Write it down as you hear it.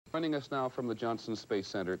Joining us now from the Johnson Space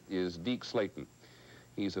Center is Deke Slayton.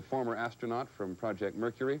 He's a former astronaut from Project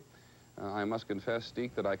Mercury. I must confess,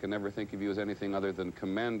 Deke, that I can never think of you as anything other than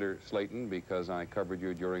Commander Slayton because I covered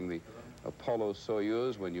you during the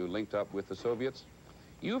Apollo-Soyuz when you linked up with the Soviets.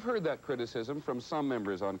 You've heard that criticism from some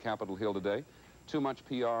members on Capitol Hill today. Too much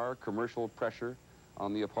PR, commercial pressure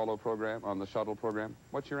on the Apollo program, on the Shuttle program.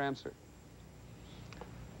 What's your answer?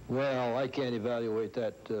 Well, I can't evaluate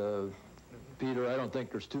that, Peter. I don't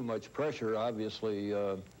think there's too much pressure. Obviously,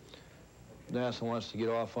 NASA wants to get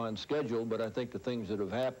off on schedule, but I think the things that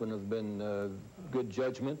have happened have been good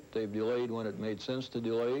judgment. They've delayed when it made sense to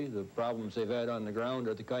delay. The problems they've had on the ground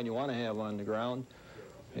are the kind you want to have on the ground,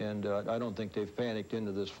 and I don't think they've panicked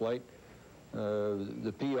into this flight.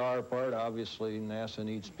 The PR part, obviously, NASA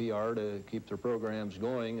needs PR to keep their programs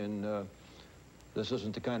going, and this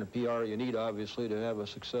isn't the kind of PR you need, obviously, to have a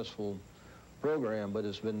successful program, but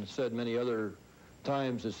it's been said many other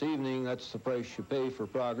times this evening, that's the price you pay for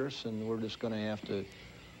progress, and we're just going to have to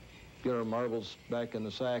get our marbles back in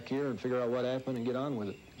the sack here and figure out what happened and get on with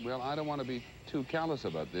it. Well, I don't want to be too callous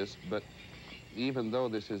about this, but even though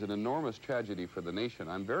this is an enormous tragedy for the nation,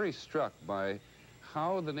 I'm very struck by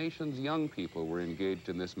how the nation's young people were engaged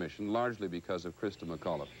in this mission, largely because of Christa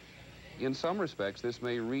McAuliffe. In some respects, this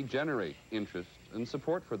may regenerate interest and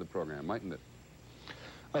support for the program, mightn't it?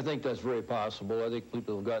 I think that's very possible. I think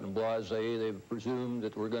people have gotten blasé. They've presumed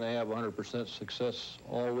that we're going to have 100% success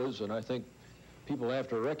always, and I think people have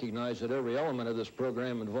to recognize that every element of this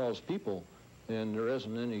program involves people, and there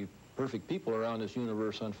isn't any perfect people around this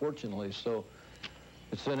universe, unfortunately. So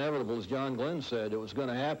it's inevitable, as John Glenn said. It was going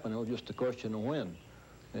to happen. It was just a question of when.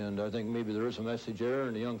 And I think maybe there is a message there,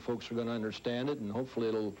 and the young folks are going to understand it, and hopefully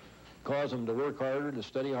it'll cause them to work harder, to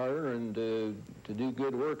study harder, and to do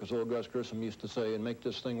good work, as old Gus Grissom used to say, and make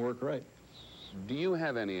this thing work right. Do you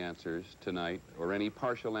have any answers tonight, or any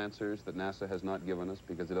partial answers that NASA has not given us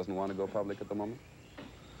because it doesn't want to go public at the moment?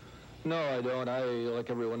 No, I don't. I, like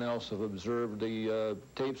everyone else, have observed the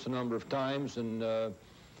tapes a number of times, and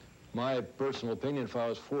my personal opinion, if I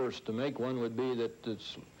was forced to make one, would be that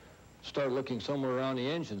it's start looking somewhere around the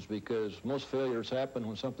engines, because most failures happen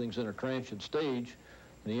when something's in a transient stage.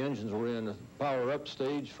 The engines were in a power-up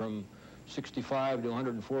stage from 65 to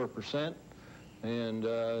 104%, and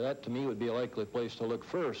that, to me, would be a likely place to look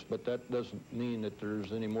first, but that doesn't mean that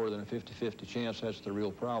there's any more than a 50-50 chance that's the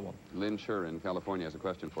real problem. Lynn Scher in California has a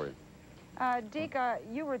question for you. Deke,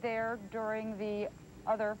 you were there during the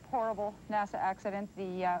other horrible NASA accident,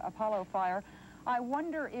 the Apollo fire. I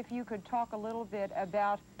wonder if you could talk a little bit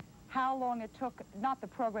about how long it took, not the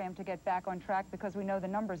program to get back on track, because we know the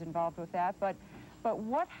numbers involved with that, but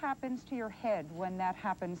what happens to your head when that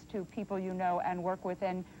happens to people you know and work with,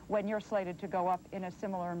 and when you're slated to go up in a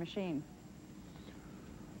similar machine?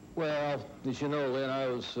 Well, as you know, Lynn, I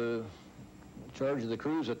was in charge of the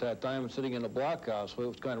crews at that time, sitting in the blockhouse, so it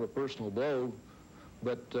was kind of a personal blow.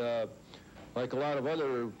 But like a lot of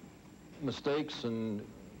other mistakes and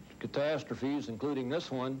catastrophes, including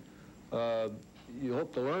this one, you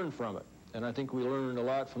hope to learn from it. And I think we learned a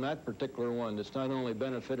lot from that particular one. It's not only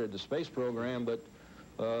benefited the space program, but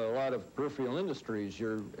a lot of peripheral industries.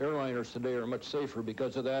 Your airliners today are much safer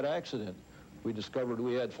because of that accident. We discovered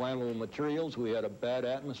we had flammable materials, we had a bad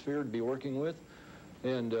atmosphere to be working with,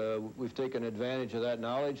 and we've taken advantage of that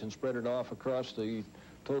knowledge and spread it off across the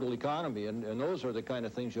total economy. And those are the kind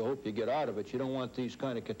of things you hope you get out of it. You don't want these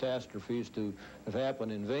kind of catastrophes to have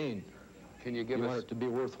happened in vain. Can you give us... You want it to be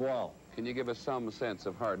worthwhile. Can you give us some sense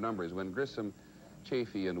of hard numbers? When Grissom,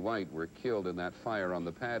 Chafee, and White were killed in that fire on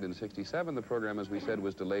the pad in '67, the program, as we said,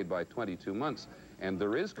 was delayed by 22 months. And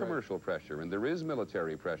there is commercial pressure, and there is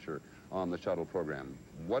military pressure on the shuttle program.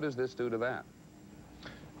 What does this do to that?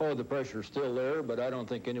 Oh, the pressure's still there, but I don't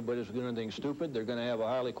think anybody's doing anything stupid. They're going to have a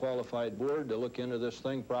highly qualified board to look into this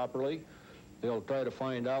thing properly. They'll try to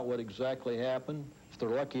find out what exactly happened. If they're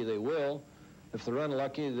lucky, they will. If they're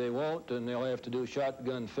unlucky, they won't, and they'll have to do a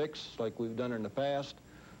shotgun fix like we've done in the past,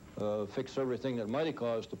 fix everything that might have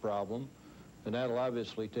caused the problem, and that'll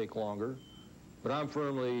obviously take longer. But I'm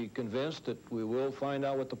firmly convinced that we will find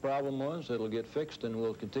out what the problem was, it'll get fixed, and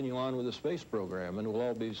we'll continue on with the space program, and we'll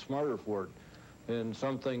all be smarter for it. And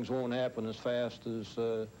some things won't happen as fast as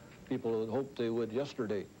people had hoped they would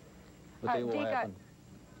yesterday, but they will happen.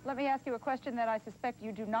 Let me ask you a question that I suspect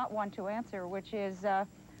you do not want to answer, which is,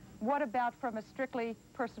 what about from a strictly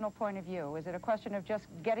personal point of view? Is it a question of just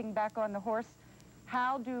getting back on the horse?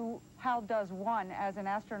 How does one, as an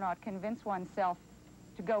astronaut, convince oneself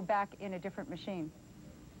to go back in a different machine?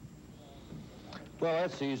 Well,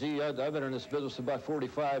 that's easy. I've been in this business about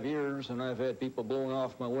 45 years, and I've had people blown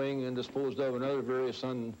off my wing and disposed of in other various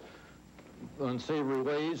unsavory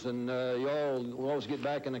ways, and you all will always get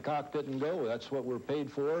back in the cockpit and go. That's what we're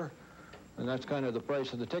paid for, and that's kind of the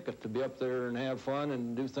price of the ticket, to be up there and have fun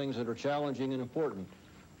and do things that are challenging and important.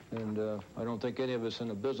 And I don't think any of us in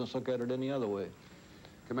the business look at it any other way.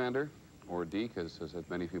 Commander, or Deke, as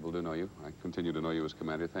many people do know you, I continue to know you as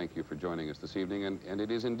Commander, thank you for joining us this evening. And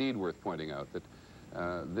it is indeed worth pointing out that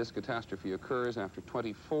this catastrophe occurs after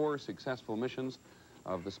 24 successful missions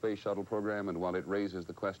of the Space Shuttle program, and while it raises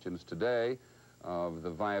the questions today of the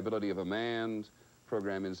viability of a manned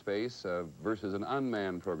program in space versus an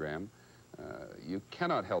unmanned program, you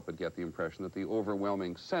cannot help but get the impression that the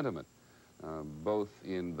overwhelming sentiment, both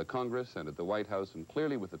in the Congress and at the White House, and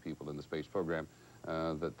clearly with the people in the space program,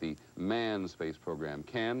 that the manned space program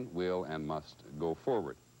can, will, and must go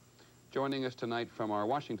forward. Joining us tonight from our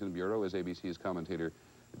Washington bureau is ABC's commentator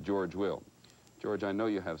George Will. George, I know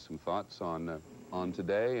you have some thoughts on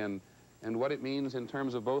today and what it means in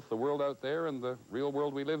terms of both the world out there and the real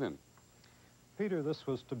world we live in. Peter, this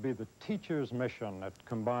was to be the teacher's mission. It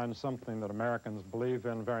combined something that Americans believe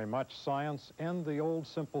in very much, science, and the old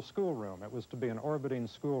simple schoolroom. It was to be an orbiting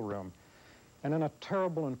schoolroom. And in a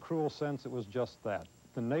terrible and cruel sense, it was just that.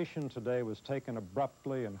 The nation today was taken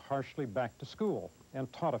abruptly and harshly back to school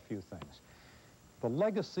and taught a few things. The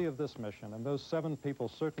legacy of this mission, and those 7 people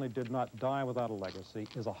certainly did not die without a legacy,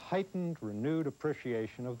 is a heightened, renewed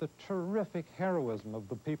appreciation of the terrific heroism of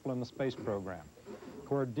the people in the space program,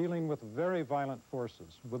 who are dealing with very violent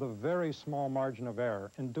forces, with a very small margin of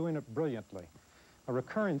error, and doing it brilliantly. A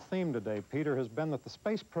recurring theme today, Peter, has been that the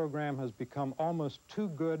space program has become almost too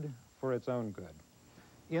good for its own good,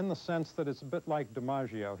 in the sense that it's a bit like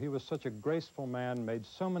DiMaggio. He was such a graceful man, made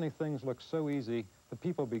so many things look so easy, that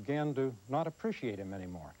people began to not appreciate him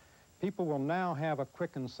anymore. People will now have a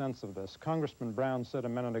quickened sense of this. Congressman Brown said a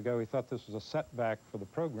minute ago he thought this was a setback for the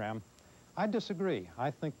program. I disagree. I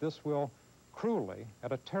think this will cruelly,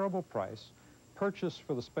 at a terrible price, purchase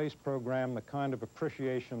for the space program the kind of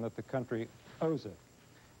appreciation that the country owes it.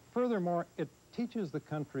 Furthermore, it teaches the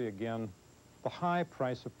country again the high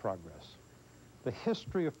price of progress. The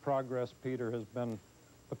history of progress, Peter, has been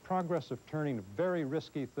the progress of turning very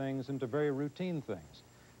risky things into very routine things.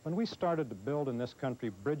 When we started to build in this country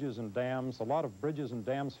bridges and dams, a lot of bridges and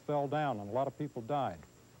dams fell down and a lot of people died.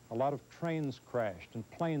 A lot of trains crashed and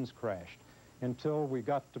planes crashed until we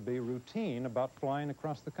got to be routine about flying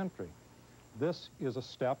across the country. This is a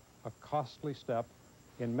step, a costly step,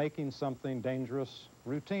 in making something dangerous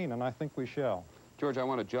routine, and I think we shall. George, I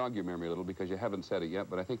want to jog your memory a little because you haven't said it yet,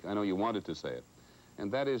 but I know you wanted to say it.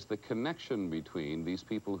 And that is the connection between these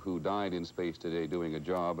people who died in space today doing a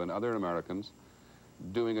job and other Americans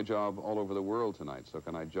doing a job all over the world tonight. So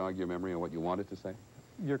can I jog your memory on what you wanted to say?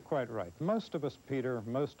 You're quite right. Most of us, Peter,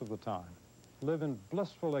 most of the time, live in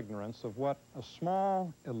blissful ignorance of what a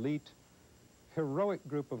small, elite, heroic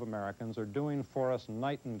group of Americans are doing for us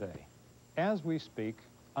night and day. As we speak,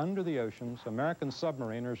 under the oceans, American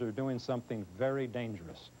submariners are doing something very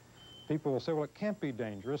dangerous. People will say, well, it can't be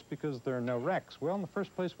dangerous because there are no wrecks. Well, in the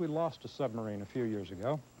first place, we lost a submarine a few years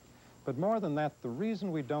ago. But more than that, the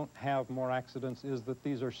reason we don't have more accidents is that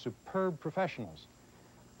these are superb professionals.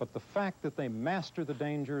 But the fact that they master the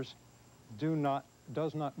dangers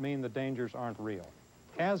does not mean the dangers aren't real.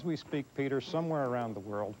 As we speak, Peter, somewhere around the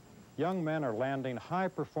world, young men are landing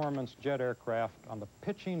high-performance jet aircraft on the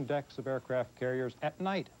pitching decks of aircraft carriers at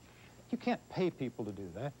night. You can't pay people to do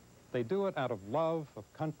that. They do it out of love, of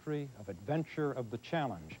country, of adventure, of the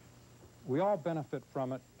challenge. We all benefit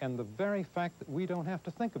from it, and the very fact that we don't have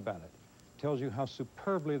to think about it tells you how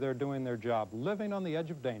superbly they're doing their job, living on the edge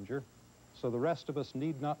of danger, so the rest of us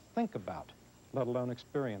need not think about, let alone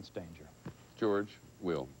experience danger. George,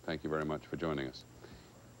 Will, thank you very much for joining us.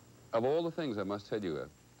 Of all the things, I must tell you, a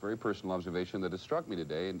very personal observation that has struck me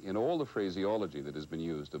today, in all the phraseology that has been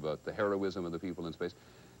used about the heroism of the people in space,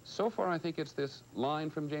 so far I think it's this line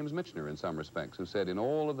from James Michener in some respects, who said in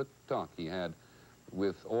all of the talk he had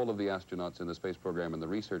with all of the astronauts in the space program and the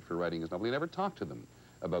research for writing his novel, he never talked to them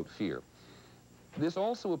about fear. This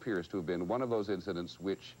also appears to have been one of those incidents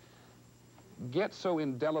which get so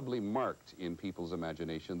indelibly marked in people's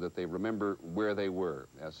imagination that they remember where they were,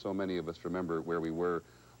 as so many of us remember where we were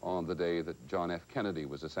on the day that John F. Kennedy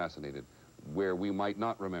was assassinated, where we might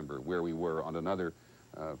not remember where we were on another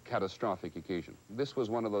catastrophic occasion. This was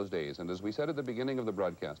one of those days, and as we said at the beginning of the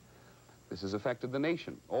broadcast, this has affected the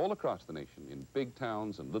nation, all across the nation, in big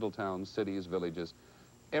towns and little towns, cities, villages.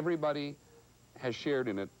 Everybody has shared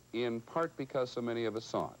in it, in part because so many of us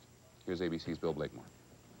saw it. Here's ABC's Bill Blakemore.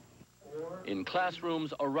 In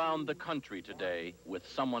classrooms around the country today, with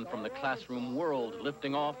someone from the classroom world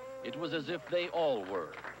lifting off, it was as if they all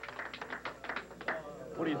were.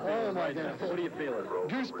 What are you feeling? Oh, my God. What are you feeling?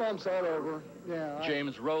 Goosebumps all over. Yeah.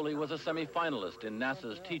 James Rowley was a semi-finalist in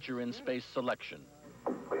NASA's Teacher in Space selection.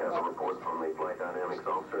 We have a report from the flight dynamics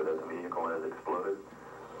officer that the vehicle has exploded.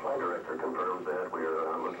 Flight director confirms that. We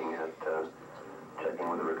are looking at checking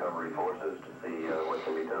with the recovery forces to see what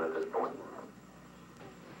can be done at this point.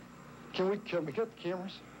 Can we get the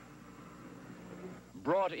cameras?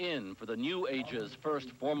 Brought in for the new age's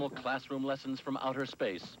first formal classroom lessons from outer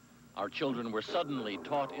space, our children were suddenly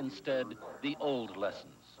taught instead the old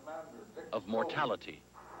lessons of mortality.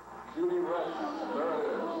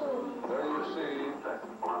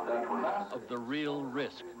 Of the real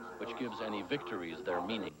risk, which gives any victories their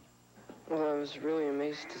meaning. Well, I was really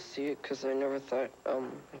amazed to see it because I never thought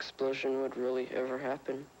explosion would really ever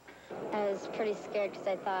happen. I was pretty scared because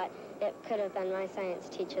I thought it could have been my science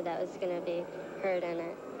teacher that was going to be hurt in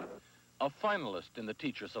it. A finalist in the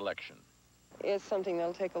teacher selection. It's something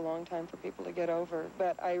that'll take a long time for people to get over,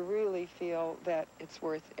 but I really feel that it's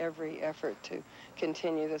worth every effort to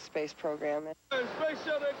continue the space program. Space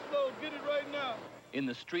shuttle explode, get it right now. In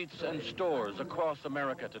the streets and stores across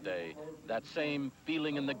America today, that same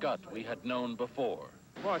feeling in the gut we had known before.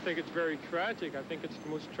 Well, I think it's very tragic. I think it's the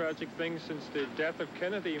most tragic thing since the death of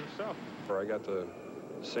Kennedy himself. I got the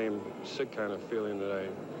same sick kind of feeling that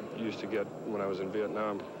I used to get when I was in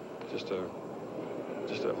Vietnam. Just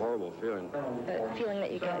a horrible feeling. The feeling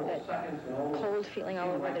that you get, that cold feeling all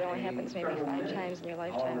over that only happens maybe 5 times in your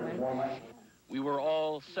lifetime. We were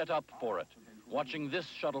all set up for it, watching this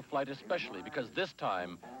shuttle flight especially because this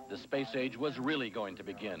time the space age was really going to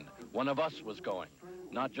begin. One of us was going,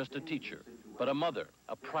 not just a teacher, but a mother,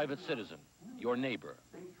 a private citizen, your neighbor.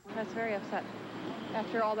 That's very upset.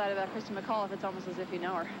 After all that about Christa McAuliffe, it's almost as if you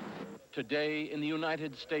know her. Today, in the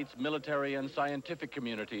United States military and scientific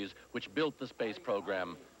communities which built the space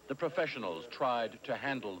program, the professionals tried to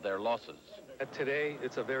handle their losses. Today,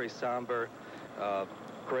 it's a very somber,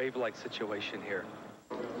 grave-like situation here.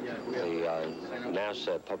 The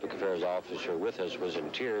NASA public affairs officer with us was in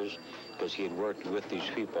tears because he had worked with these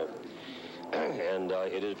people. And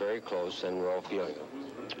it is very close, and we're all feeling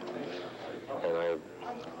it. And I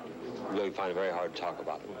really find it very hard to talk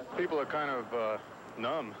about it. People are kind of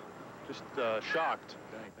numb. Just shocked.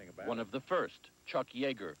 One of the first, Chuck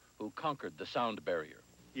Yeager, who conquered the sound barrier.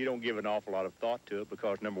 You don't give an awful lot of thought to it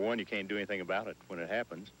because, number one, you can't do anything about it when it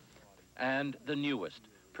happens. And the newest,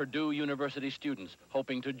 Purdue University students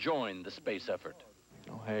hoping to join the space effort.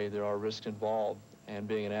 Oh, hey, there are risks involved, and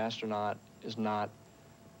being an astronaut is not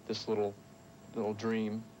this little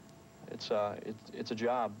dream. It's a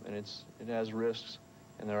job, and it has risks,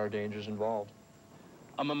 and there are dangers involved.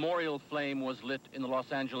 A memorial flame was lit in the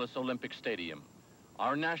Los Angeles Olympic Stadium.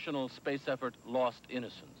 Our national space effort lost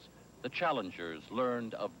innocence. The challengers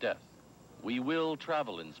learned of death. We will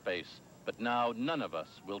travel in space, but now none of us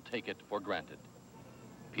will take it for granted.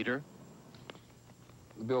 Peter?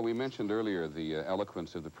 Bill, we mentioned earlier the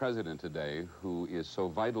eloquence of the president today, who is so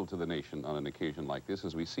vital to the nation on an occasion like this,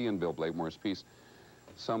 as we see in Bill Blakemore's piece,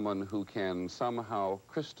 someone who can somehow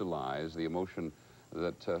crystallize the emotion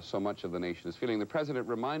that so much of the nation is feeling. The president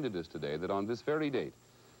reminded us today that on this very date,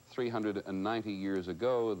 390 years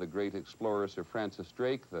ago, the great explorer Sir Francis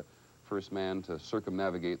Drake, the first man to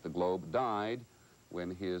circumnavigate the globe, died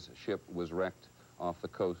when his ship was wrecked off the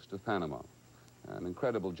coast of Panama. An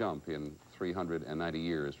incredible jump in 390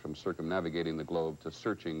 years from circumnavigating the globe to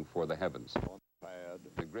searching for the heavens.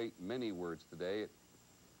 A great many words today. It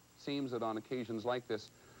seems that on occasions like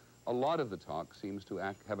this, a lot of the talk seems to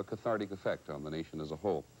have a cathartic effect on the nation as a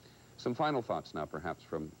whole. Some final thoughts now, perhaps,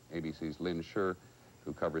 from ABC's Lynn Scher,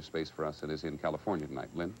 who covers space for us and is in California tonight.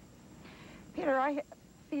 Lynn? Peter, I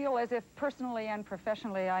feel as if personally and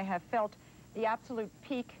professionally I have felt the absolute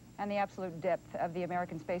peak and the absolute depth of the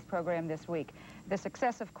American space program this week. The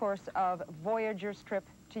success, of course, of Voyager's trip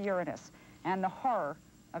to Uranus and the horror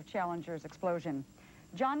of Challenger's explosion.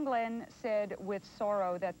 John Glenn said with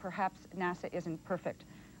sorrow that perhaps NASA isn't perfect.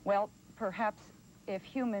 Well, perhaps if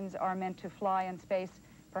humans are meant to fly in space,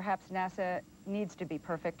 perhaps NASA needs to be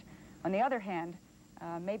perfect. On the other hand,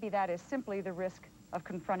 maybe that is simply the risk of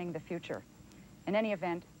confronting the future. In any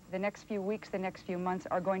event, the next few weeks, the next few months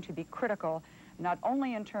are going to be critical, not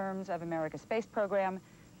only in terms of America's space program,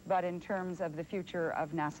 but in terms of the future of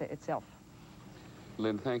NASA itself.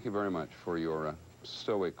 Lynn, thank you very much for your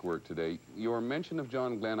stoic work today. Your mention of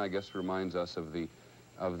John Glenn, I guess, reminds us of the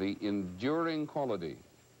enduring quality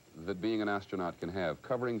that being an astronaut can have,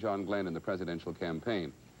 covering John Glenn in the presidential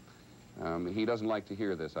campaign. He doesn't like to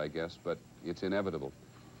hear this, I guess, but it's inevitable.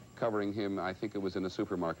 Covering him, I think it was in a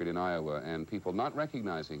supermarket in Iowa, and people not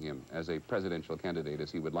recognizing him as a presidential candidate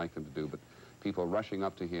as he would like them to do, but people rushing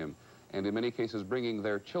up to him and in many cases bringing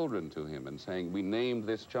their children to him and saying, we named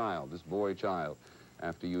this child, this boy child,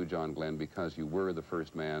 after you, John Glenn, because you were the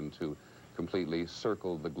first man to completely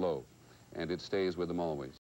circle the globe. And it stays with them always.